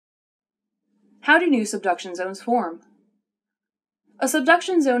How do new subduction zones form? A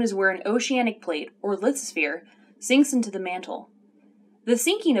subduction zone is where an oceanic plate, or lithosphere, sinks into the mantle. The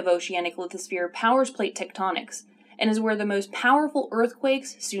sinking of oceanic lithosphere powers plate tectonics, and is where the most powerful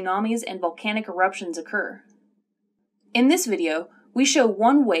earthquakes, tsunamis, and volcanic eruptions occur. In this video, we show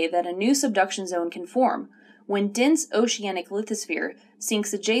one way that a new subduction zone can form when dense oceanic lithosphere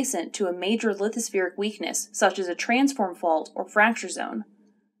sinks adjacent to a major lithospheric weakness such as a transform fault or fracture zone.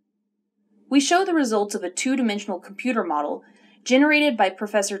 We show the results of a two-dimensional computer model generated by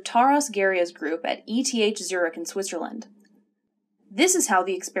Professor Taras Gerya's group at ETH Zurich in Switzerland. This is how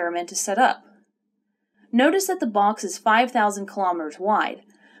the experiment is set up. Notice that the box is 5,000 kilometers wide,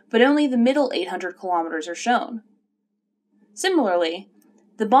 but only the middle 800 kilometers are shown. Similarly,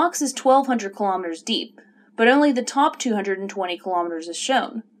 the box is 1,200 kilometers deep, but only the top 220 kilometers is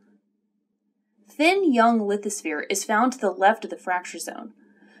shown. Thin young lithosphere is found to the left of the fracture zone.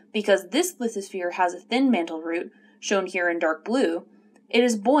 Because this lithosphere has a thin mantle root, shown here in dark blue, it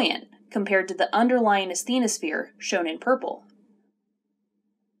is buoyant compared to the underlying asthenosphere, shown in purple.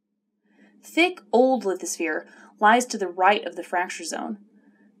 Thick old lithosphere lies to the right of the fracture zone.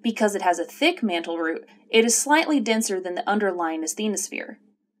 Because it has a thick mantle root, it is slightly denser than the underlying asthenosphere.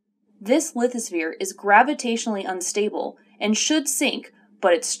 This lithosphere is gravitationally unstable and should sink,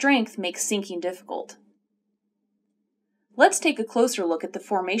 but its strength makes sinking difficult. Let's take a closer look at the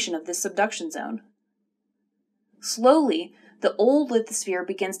formation of this subduction zone. Slowly, the old lithosphere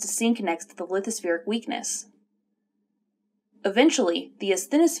begins to sink next to the lithospheric weakness. Eventually, the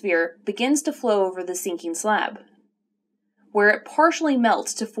asthenosphere begins to flow over the sinking slab, where it partially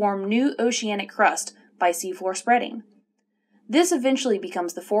melts to form new oceanic crust by seafloor spreading. This eventually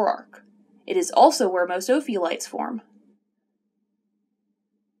becomes the forearc. It is also where most ophiolites form.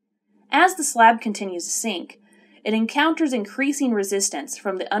 As the slab continues to sink, it encounters increasing resistance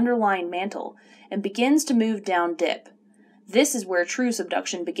from the underlying mantle and begins to move down dip. This is where true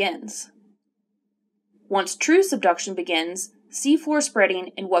subduction begins. Once true subduction begins, seafloor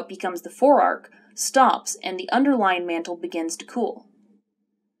spreading in what becomes the forearc stops and the underlying mantle begins to cool.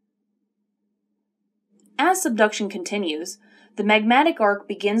 As subduction continues, the magmatic arc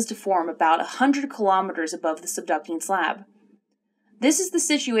begins to form about 100 kilometers above the subducting slab. This is the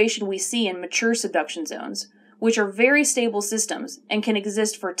situation we see in mature subduction zones, which are very stable systems and can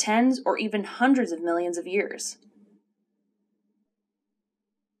exist for tens or even hundreds of millions of years.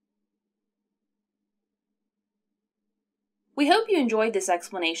 We hope you enjoyed this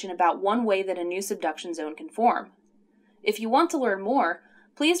explanation about one way that a new subduction zone can form. If you want to learn more,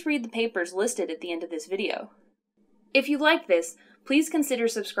 please read the papers listed at the end of this video. If you like this, please consider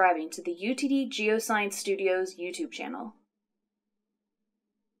subscribing to the UTD Geoscience Studios YouTube channel.